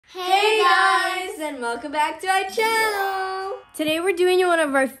and welcome back to our channel. Today we're doing one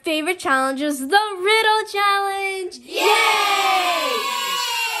of our favorite challenges, the Riddle Challenge. Yay!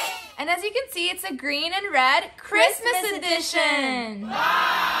 And as you can see, it's a green and red Christmas edition.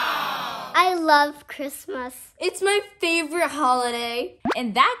 Wow! I love Christmas. It's my favorite holiday.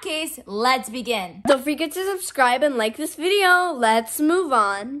 In that case, let's begin. Don't forget to subscribe and like this video. Let's move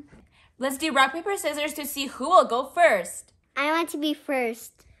on. Let's do rock, paper, scissors to see who will go first. I want to be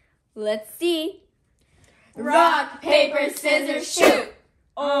first. Let's see. Rock, paper, scissors, shoot.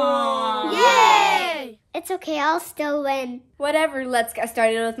 Aww. Yay! It's okay, I'll still win. Whatever, let's get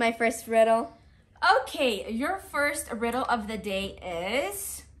started with my first riddle. Okay, your first riddle of the day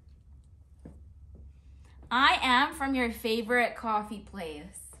is... I am from your favorite coffee place.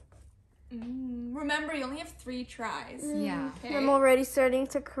 Remember, you only have 3 tries. Yeah. Okay. I'm already starting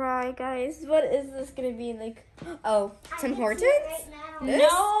to cry, guys. What is this gonna be like? Oh, Tim Hortons? Right now. This?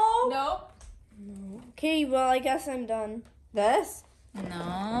 No. Nope. No. Okay, well, I guess I'm done. This?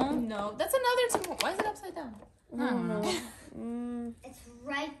 No. No. That's another Tim. Why is it upside down? I don't know. It's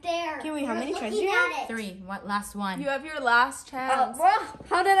right there. Okay, wait, how many tries looking do you have? at it. 3. What? Last one. You have your last chance. Well,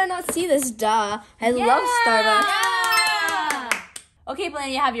 how did I not see this? Duh. I love Starbucks. Yeah. Okay,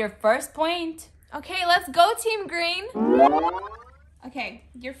 Blaine, you have your first point. Okay, let's go, Team Green. Okay,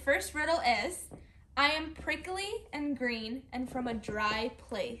 your first riddle is, I am prickly and green and from a dry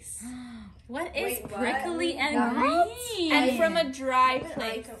place. What is Wait, what? prickly and What? green? And from a dry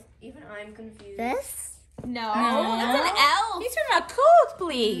place. Even I'm confused. This? No. That's an elf. He's from a cold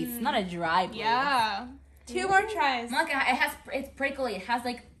place, not a dry place. Yeah. 2 more tries. Look, it's prickly. It has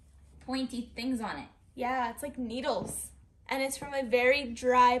like pointy things on it. Yeah, it's like needles. And it's from a very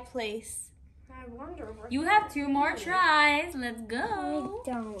dry place. I wonder where You have 2 more tries. Let's I go.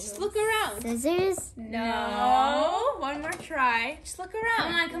 don't. Just look around. Scissors? No. One more try. Just look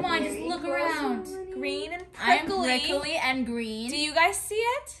around. Come on, just look around. Green and I am prickly. prickly and green. Do you guys see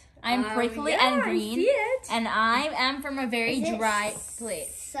it? I'm prickly yeah, and I green. see it. And I am from a very Is it dry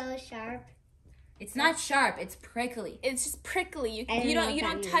place. So sharp. It's not sharp, it's prickly. It's just prickly. I don't You know don't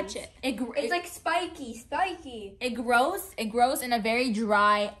what that touch means. it. It's like spiky. It grows in a very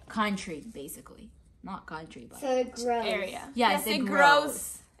dry country, basically. Not country, but So it grows. Area. yes, it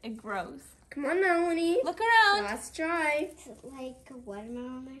grows. It grows. Come on, Melanie. Look around. Last try. Is it like a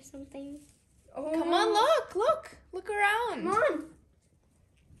watermelon or something? Oh. Come on, look around. Come on.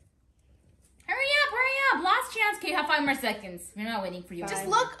 Hurry up! Last chance. Okay, you have 5 more seconds. We're not waiting for you. Just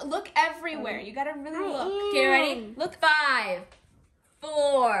look everywhere. You gotta really look. Okay, ready? Look. 5,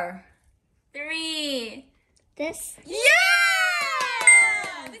 4, 3. This? Yeah!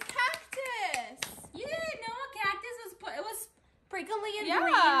 The cactus. You didn't know a cactus was prickly and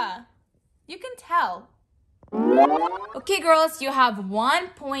Yeah. You can tell. green. Okay, girls, you have 1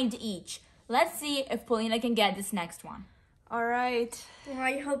 point each. Let's see if Paulina can get this next one. All right. Well,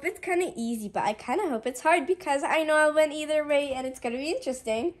 I hope it's kind of easy, but I kind of hope it's hard because I know I'll win either way and it's going to be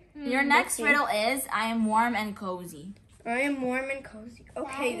interesting. Your next riddle is, I am warm and cozy. I am warm and cozy.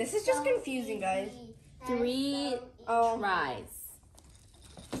 Okay, this is just confusing, guys. 3 Oh, tries.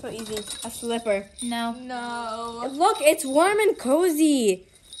 so easy. A slipper. No. No. Look, it's warm and cozy.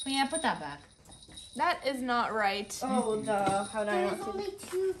 Yeah, put that back. That is not right. Oh, duh. How did I There's not see? only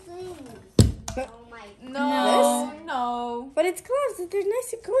 2 things. Oh my. No. But it's close. They're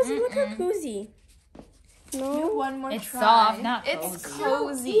nice and cozy. Look how cozy. You have No. 1 more It's try. soft, not It's cozy.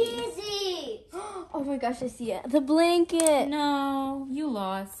 cozy. Easy. Oh my gosh, I see it. The blanket. No, you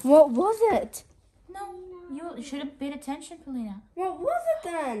lost. What was it? No, you should have paid attention, Paulina. What was it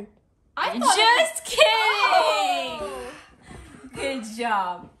then? I thought Just kidding! Oh. Good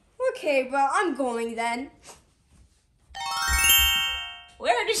job. Okay, well, I'm going then.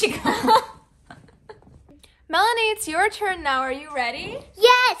 Where did she go? Melanie, it's your turn now. Are you ready?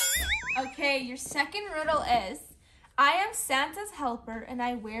 Yes. Okay, your second riddle is, I am Santa's helper and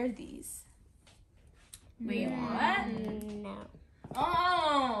I wear these. Wait, what? No.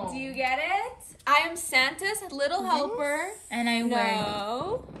 Oh. Do you get it? I am Santa's little helper. And I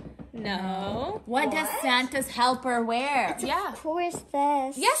wear. No. What does Santa's helper wear? Yeah. Of course,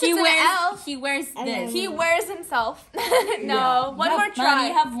 this. Yes, He it's an wears. elf. He wears this. He wears himself. No. One more Melanie, try.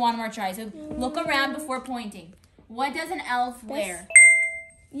 you have 1 more try. So look around before pointing. What does an elf wear?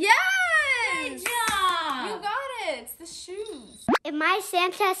 Yes. Good You job. got it. It's the shoes. Am I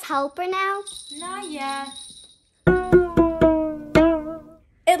Santa's helper now? Not yet.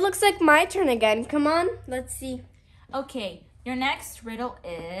 It looks like my turn again. Come on, let's see. Okay, your next riddle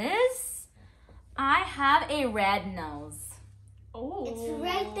is, I have a red nose. Oh. It's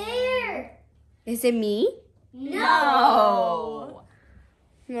right there. Is it me? No.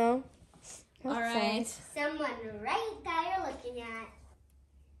 No. All right. Someone right that you're looking at.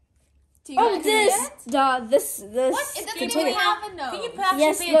 Do you Oh, guys see it? this. What? It doesn't even have a nose. Can you actually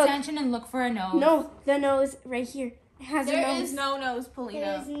Yes, pay look. attention and look for a nose? No, the nose right here. It has a There nose. is no nose,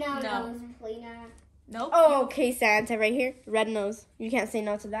 Polina. There's no nose, Polina. Nope. Oh, okay, Santa, right here. Red nose. You can't say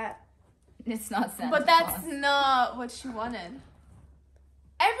no to that. It's not Santa But that's Claus. not what she wanted.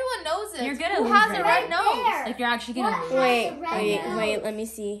 Everyone knows it. You're gonna Who lose has a it. red nose? there. Like you're actually gonna What? lose. Wait, let me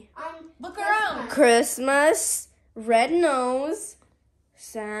see. Look around. Christmas, red nose,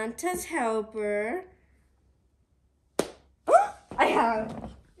 Santa's helper. I have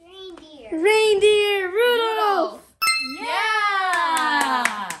reindeer, Rudolph.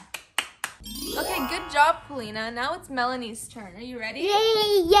 Yeah. Okay, good job, Polina. Now it's Melanie's turn. Are you ready?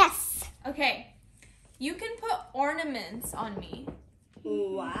 Yay, yes. Okay. You can put ornaments on me.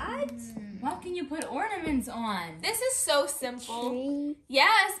 What? What can you put ornaments on? This is so simple.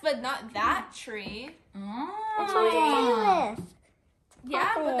 Yes, but not that tree. Oh.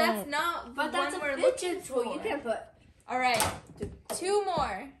 Yeah, but that's not the one we're looking for. You can put. All right, 2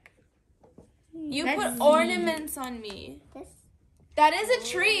 more. You Let's put see. ornaments on me. This? That is a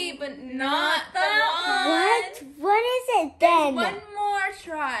tree, but not the one. What? What is it then? One more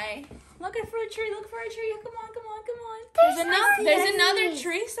try. Looking for a tree. Look for a tree. Come on. There's another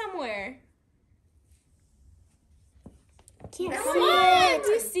tree somewhere. Can't Come see on, it. do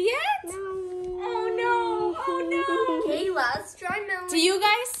you see it? No. Oh no! Oh no! Okay, let's try Melanie. Do you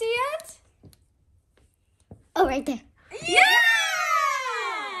guys see it? Oh, right there. Yeah!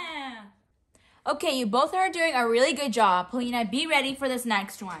 Okay, you both are doing a really good job. Polina, be ready for this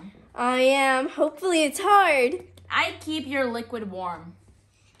next one. I am. Hopefully it's hard. I keep your liquid warm.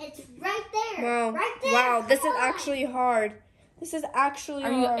 It's right there. Wow. Right there. Wow, this is Come on. actually hard. This is actually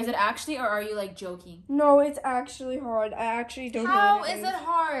Are you? hard. Is it actually, or are you like joking? No, it's actually hard. I actually don't know. How what is it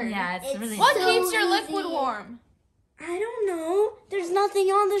hard? Yeah, it's It's really. What so keeps your easy. liquid warm? I don't know. There's nothing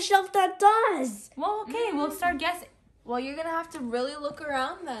on the shelf that does. Well, okay, we'll start guessing, Well, you're gonna have to really look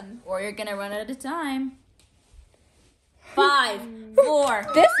around then. or you're gonna run out of time. 5, 4.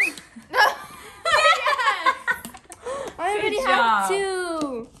 This? Yes! I already Good have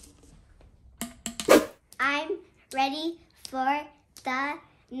job. 2. I'm ready for the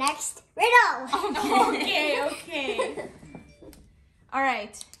next riddle. Okay. All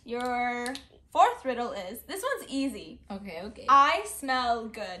right. Your 4th riddle is, this one's easy. Okay. I smell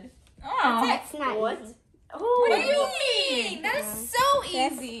good. Oh. That's not What? easy. Oh, What do you mean? That is so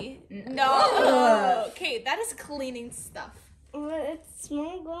easy. No. Ugh. Okay, that is cleaning stuff. It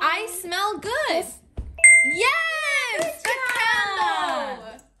smells good. I smell good. Yes! The candle!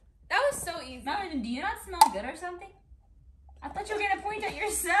 That was so easy. Melanie, do you not smell good or something? I thought you were gonna point at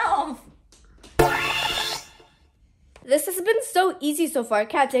yourself. This has been so easy so far.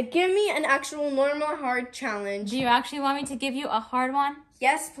 Katya, give me an actual normal hard challenge. Do you actually want me to give you a hard one?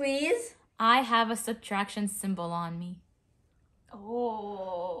 Yes, please. I have a subtraction symbol on me.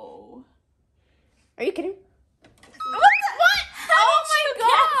 Oh. Are you kidding? What? Oh my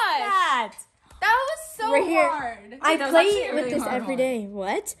gosh! That. That was so Right here. hard. I that was play actually a with really this hard every one. day.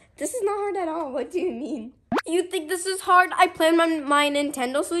 What? This is not hard at all. What do you mean? You think this is hard? I play on my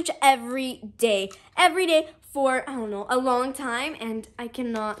Nintendo Switch every day. Every day for, I don't know, a long time. And I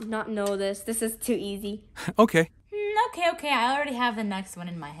cannot not know this. This is too easy. Okay. Okay. I already have the next one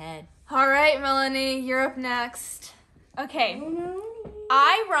in my head. All right, Melanie, you're up next. Okay.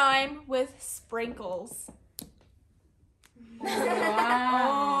 I rhyme with sprinkles.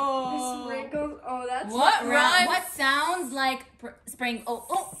 Wow. Sprinkles. Oh, that's What rhymes? What sounds like spring?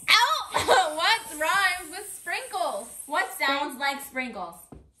 Oh. Ow! What rhymes with sprinkles? What sounds like sprinkles?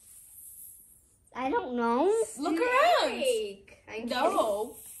 I don't know. Look around. I'm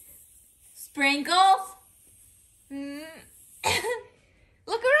No. Sprinkles. Mm.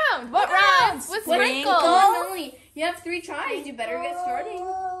 Look around. What rhymes with What? sprinkles? Go on, Melanie. You have 3 tries. You better get started.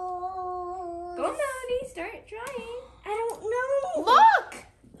 Go, Melanie. Start trying. I don't know. Look.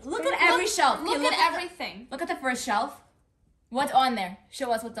 Look at every shelf. Okay, Look at everything. Look at the first shelf. What's on there?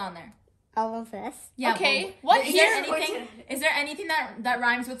 Show us what's on there. All of this. Yeah. Okay, Well, what is there here- anything? Is there anything that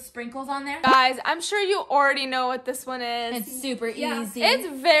rhymes with sprinkles on there? Guys, I'm sure you already know what this one is. It's super Yeah. easy. It's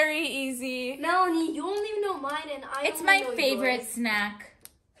very easy. Melanie, you only know mine, and I. It's only my know favorite yours. snack.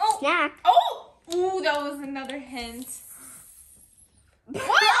 Snack. Oh! Ooh, that was another hint.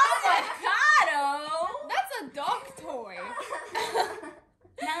 What? Avocado. That's a dog toy.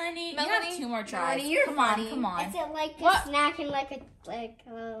 Melanie, you Melanie? have 2 more tries. Melanie, you're come funny. on, come on. Is it like a What? snack and like a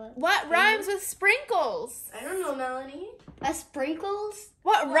What rhymes with sprinkles? I don't know, Melanie. sprinkles?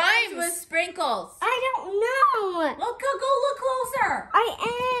 What Rhymes with rhymes? sprinkles. I don't know. Look, go look closer. I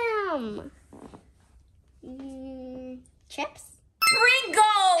Chips? Pringles!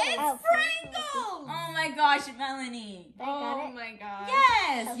 Oh, Pringles! Oh my gosh, Melanie. I got Oh it. my god.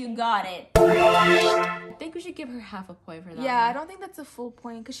 Yes, you got it. I think we should give her half a point for that. Yeah, I one. don't think that's a full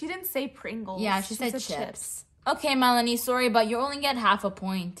point because she didn't say Pringles. Yeah, she said chips. Okay, Melanie, sorry, but you only get half a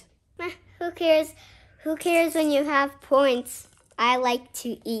point. Who cares? Who cares when you have points? I like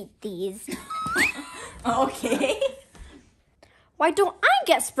to eat these. Okay. Why don't I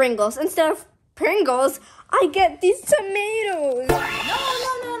get Sprinkles instead of Pringles? I get these tomatoes.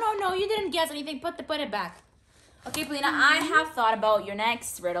 No, you didn't guess anything. Put it back. Okay, Polina, I have thought about your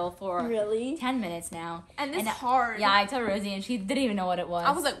next riddle for Really? 10 minutes now. And it's hard. Yeah, I told Rosie and she didn't even know what it was.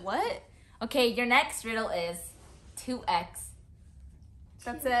 I was like, what? Okay, your next riddle is 2x.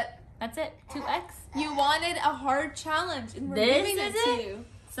 That's it. That's it. 2x. You wanted a hard challenge, and we're This giving it is to it? you.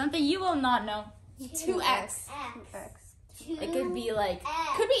 Something you will not know. 2x. It could be like,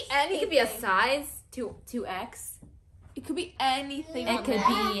 Could be anything. it could be a size, 2x. It could be anything. It on could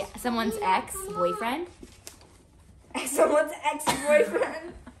there. be someone's ex-boyfriend. Someone's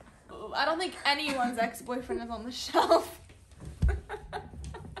ex-boyfriend. I don't think anyone's ex-boyfriend is on the shelf.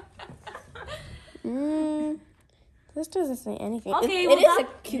 This doesn't say anything. Okay, it well, is a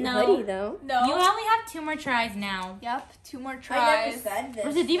that- cute no. hoodie, though. No. You only have 2 more tries now. Yep. 2 more I never tries. said this.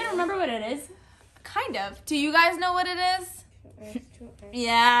 Rosie, do you even remember what it is? Kind of. Do you guys know what it is?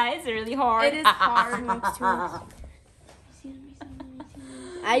 Yeah, it's really hard. It is hard.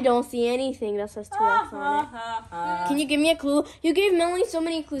 I don't see anything that says 2x on it. Can you give me a clue? You gave Melanie so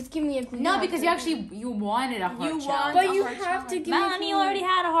many clues. Give me a clue. No, because you wanted a hard You challenge. won. But you hard have to challenge. give me a Melanie clue. already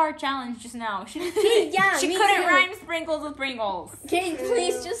had a hard challenge just now. She Yeah, she me couldn't too. rhyme sprinkles with Pringles. Okay,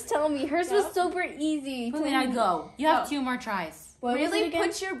 please just tell me. Hers was super easy. Tell Polina, me. go. You have Go. 2 more tries. What was it Really again?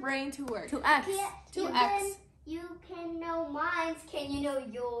 put your brain to work. 2x. 2x. You can know mine. Can you know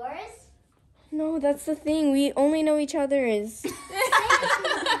yours? No, that's the thing. We only know each other's.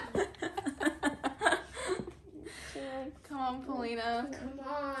 Come on, Polina. Come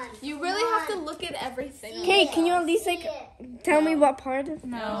on. You really have to look at everything. Okay, can you at least like tell me what part of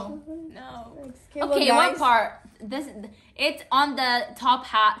No. No. Okay, what part? It's on the top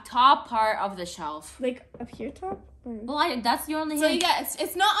part of the shelf. Like up here top? Or- Well, that's your only So hint. yeah,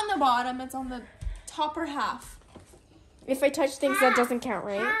 it's not on the bottom. It's on the topper half. If I touch things, that doesn't count,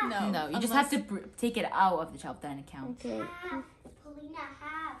 right? No, you just have to take it out of the shelf, then it counts. Okay. Polina,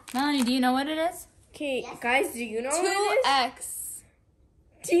 half. Melanie, do you know what it is? Okay, guys, do you know what it 2x. is?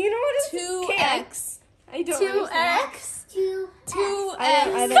 Do you know what it is? 2x. I don't 2x. 2. 2x.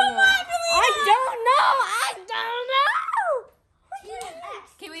 I don't know. I don't know.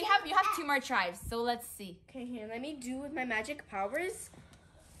 Okay, you have 2 more tries, so let's see. Okay, here, let me do with my magic powers.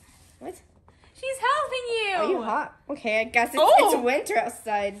 What? She's helping you. Are you hot? Okay, I guess it's, Oh. it's winter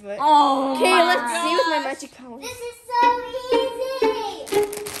outside, but Oh. okay, my let's see with my gosh. magic powers. This is so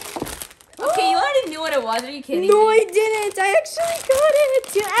easy. Okay, you already knew what it was. Are you kidding No, me? I didn't. I actually got it.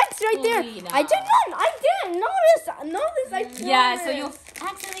 2x right there. Polina. I didn't. Notice. I promise. Yeah, so you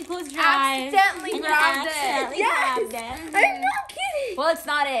accidentally closed your eyes. Accidentally And you grabbed it. accidentally Yes. grabbed it. I'm not kidding. Well, it's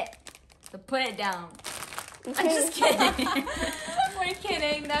not it. So put it down. I'm Okay. just kidding. We're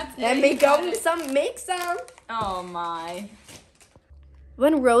kidding. That's Let it. me You got go it. make some. Oh my.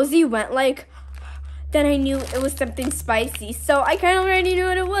 When Rosie went like, then I knew it was something spicy. So I kind of already knew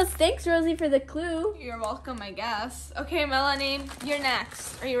what it was. Thanks, Rosie, for the clue. You're welcome, I guess. Okay, Melanie, you're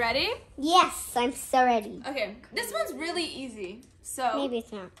next. Are you ready? Yes, I'm so ready. Okay, this one's really easy. So, Maybe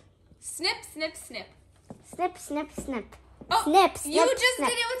it's not. snip, snip, snip. Snip, snip, snip. Oh, Snip, you snip, just snip.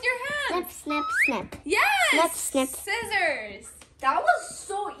 did it with your hands. Snip, snip, snip. Yes. Snip, snip. Scissors. That was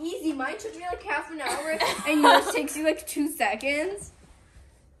so easy. Mine took me like half an hour, and yours takes you like 2 seconds.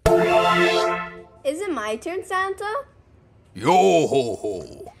 Is it my turn, Santa? Yo ho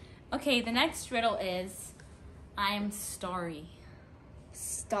ho. Okay, the next riddle is I am starry.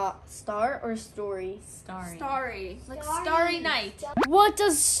 Star or story? Starry. Starry. Like starry night. What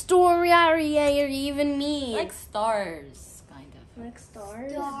does story even mean? Like stars, kind of. Like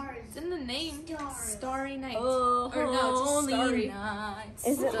stars? It's in the name. Stars. Starry night. Oh, Or no, it's just starry. night.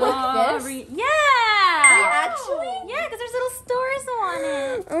 Is it like this? Starry- Yeah! Actually? Yeah, because there's little stars on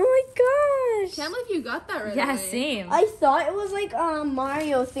it. Oh my gosh. Can't believe you got that right Yeah, away. same. I thought it was like a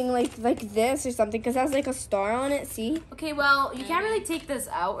Mario thing, like this or something, because it has like a star on it. See? Okay, well, you can't really take this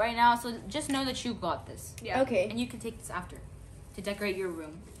out right now, so just know that you got this. Yeah. Okay. And you can take this after to decorate your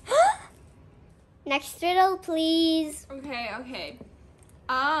room. Next riddle, please. Okay.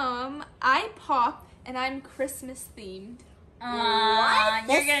 I pop and I'm Christmas themed. You're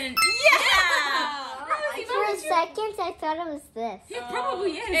gonna. Yeah! Rosie, For a second, I thought it was this. It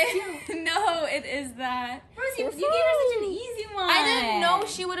probably is. No, it is that. Rosie, you gave her such an easy one. I didn't know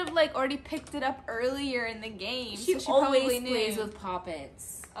she would have like already picked it up earlier in the game. She so she always probably plays knew. with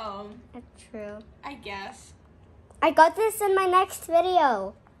poppets. Oh, That's true. I guess. I got this in my next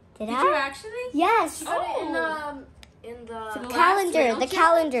video. Did Did I? you actually? Yes. In the last Calendar. riddle The challenge?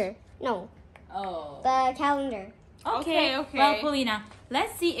 calendar. No, Oh. the calendar. Okay. Okay. Well, Paulina,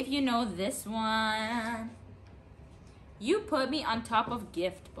 let's see if you know this one. You put me on top of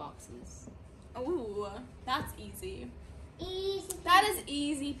gift boxes. Ooh, that's easy. Easy. That is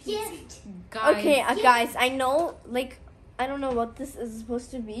easy peasy. Guys. Okay, guys, I know, like, I don't know what this is supposed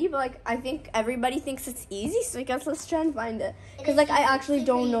to be, but, like, I think everybody thinks it's easy, so I guess let's try and find it. Because, like, I actually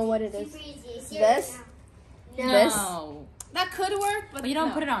don't know what it is. This? No. This? No. That could work, but But you don't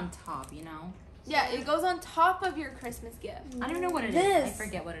no. put it on top, you know? Yeah, it goes on top of your Christmas gift. I don't know what it is. This. I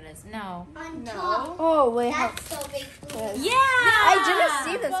forget what it is. No. On No. top. Oh, wait. That's so big. This. Yeah! I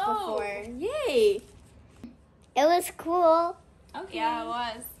didn't see this Both. before. Yay. It was cool. Okay. Yeah, it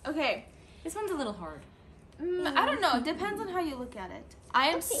was. Okay. This one's a little hard. I don't know. It depends on how you look at it. I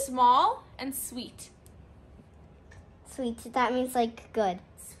am small and sweet. Sweet. That means like good.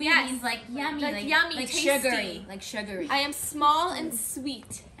 Sweet Yes. means like yummy, Like yummy, like tasty. sugary, like sugary, I am small and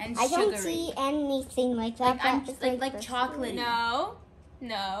sweet. and I sugary. don't see anything like that. Like I'm but it's like this. chocolate. No.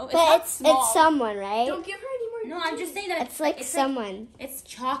 No. It's But not it's small. someone, right? Don't give her any more. No, I'm just saying that It's like someone. it's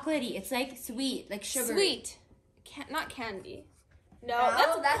chocolatey. It's like sweet, like sugary. Sweet. Not candy. No,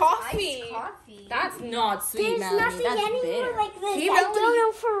 No, that's coffee. iced coffee. That's not sweet, There's Melanie. nothing That's anywhere bitter. like this. See, I Melanie? don't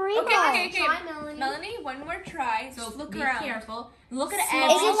know for real. Okay. Try, Melanie. Melanie, one more try. So Just look be around. careful. Look at Small.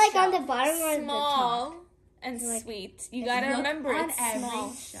 every Is it like on shelf. the bottom or the top? Small and sweet. You gotta Look remember on it's every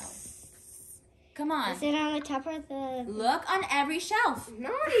small. shelf. Come on. Is it on the top or the? Look on every shelf.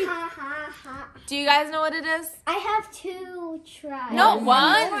 Melanie. Ha ha ha! Do you guys know what it is? I have two tries. No, One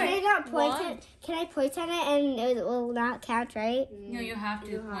one. Can I not point One. it? Can I point on it and it will not count, right? No, you have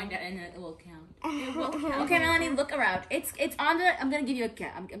to point it and it will count. Okay. Okay, Melanie, look around. It's on the. I'm gonna give you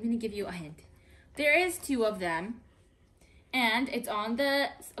I'm gonna give you a hint. There is two of them, and it's on the.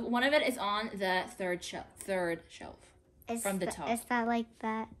 One of it is on the third shelf. From the top. Is that like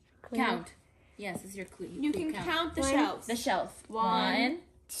that? clear? Count. Yes, this is your clue. You can count the One. shelves. the shelf. One,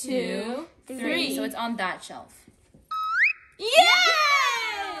 2, 3. So it's on that shelf. Yay!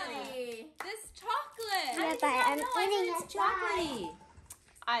 This chocolate. Yeah, but I'm eating it's it. chocolatey.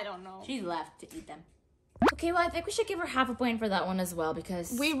 I don't know. She left to eat them. Okay, well, I think we should give her half a point for that one as well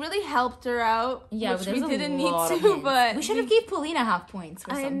because We really helped her out. yeah, which but we there's a didn't need lot of to, hints. but we should have gave Paulina half points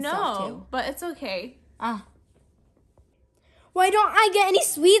for I some stuff know, too. but it's okay. Ah, Why don't I get any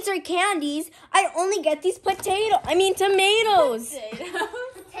sweets or candies? I only get these tomatoes.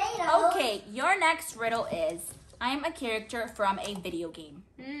 Potato. okay. Your next riddle is: I'm a character from a video game.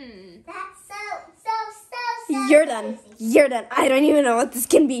 That's so. You're done. You're done. I don't even know what this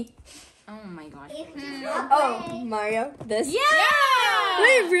can be. Oh my gosh. Oh, Mario. This? Yeah.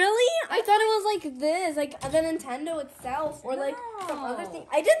 Wait, really? I thought it was like this, like the Nintendo itself, or like some other thing.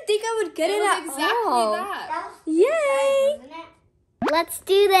 I didn't think I would get it, It was at exactly all. that. Yay! Let's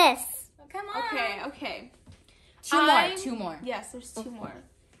do this. Come on. Okay. Two more. Yes, there's two more.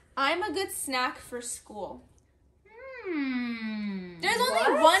 I'm a good snack for school. There's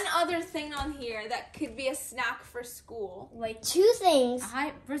only one other thing on here that could be a snack for school. Like Two things.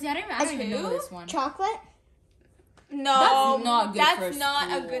 Rosie, I don't even know two? this one. Chocolate. No, That's not good that's for not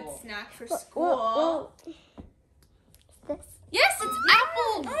a school. good snack for school. This. Yes, it's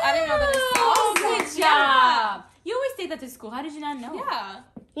apple. I didn't know that it's Oh, salsa. good job. You always say that to school. How did you not know? Yeah.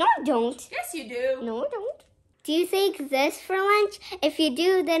 No, I don't. Yes, you do. No, I don't. Do you think this for lunch? If you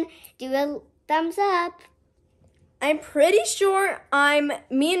do, then do a thumbs up. I'm pretty sure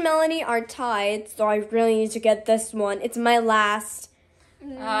me and Melanie are tied, so I really need to get this one. It's my last.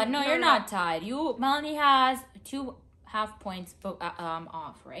 No, you're not tied. Melanie has 2 half points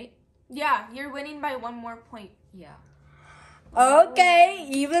off, right? Yeah, you're winning by 1 more point. Yeah. Okay,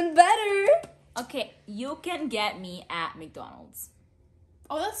 even better. Okay, you can get me at McDonald's.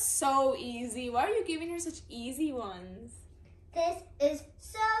 Oh, that's so easy. Why are you giving her such easy ones? This is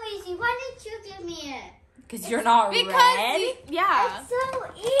so easy. Why didn't you give me it? Because you're not Because red. yeah. It's so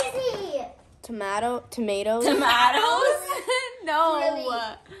easy. Tomatoes. Tomatoes? No. Really?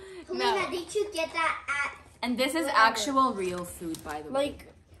 Polina, No. did you get that at? And this is actual real food, by the way.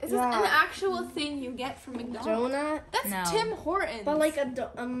 Like Is this an actual thing you get from McDonald's? donut, That's No. Tim Hortons. but like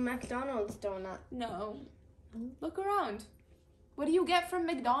a McDonald's donut. No. Look around. What do you get from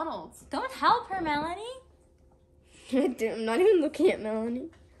McDonald's? Don't help her, Melanie. I'm not even looking at Melanie.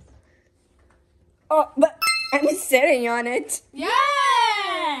 Oh, but I'm sitting on it.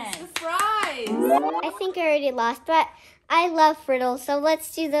 Yes! Surprise! I think I already lost, but I love Riddle, so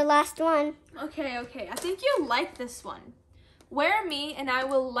let's do the last one. Okay. I think you like this one. Wear me and I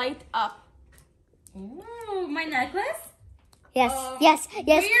will light up. Ooh, my necklace? Yes, yes.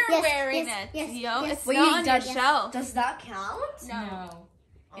 We're wearing yes, it, yes, Theo. yes. It's not on your shelf. Does that count? No.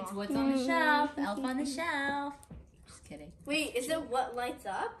 It's what's on the shelf. The elf on the shelf. Just kidding. Wait, is it what lights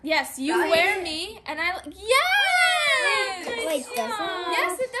up? Yes, you Got wear it. me and I. Yes! Wait, does it?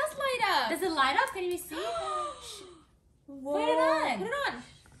 Yes, it does light up. Does it light up? Can you see? Whoa. Put it on. Put it on.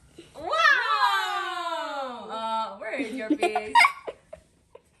 Wow! Where is your face?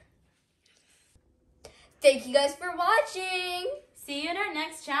 Thank you guys for watching. See you in our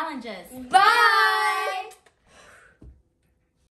next challenges. Bye.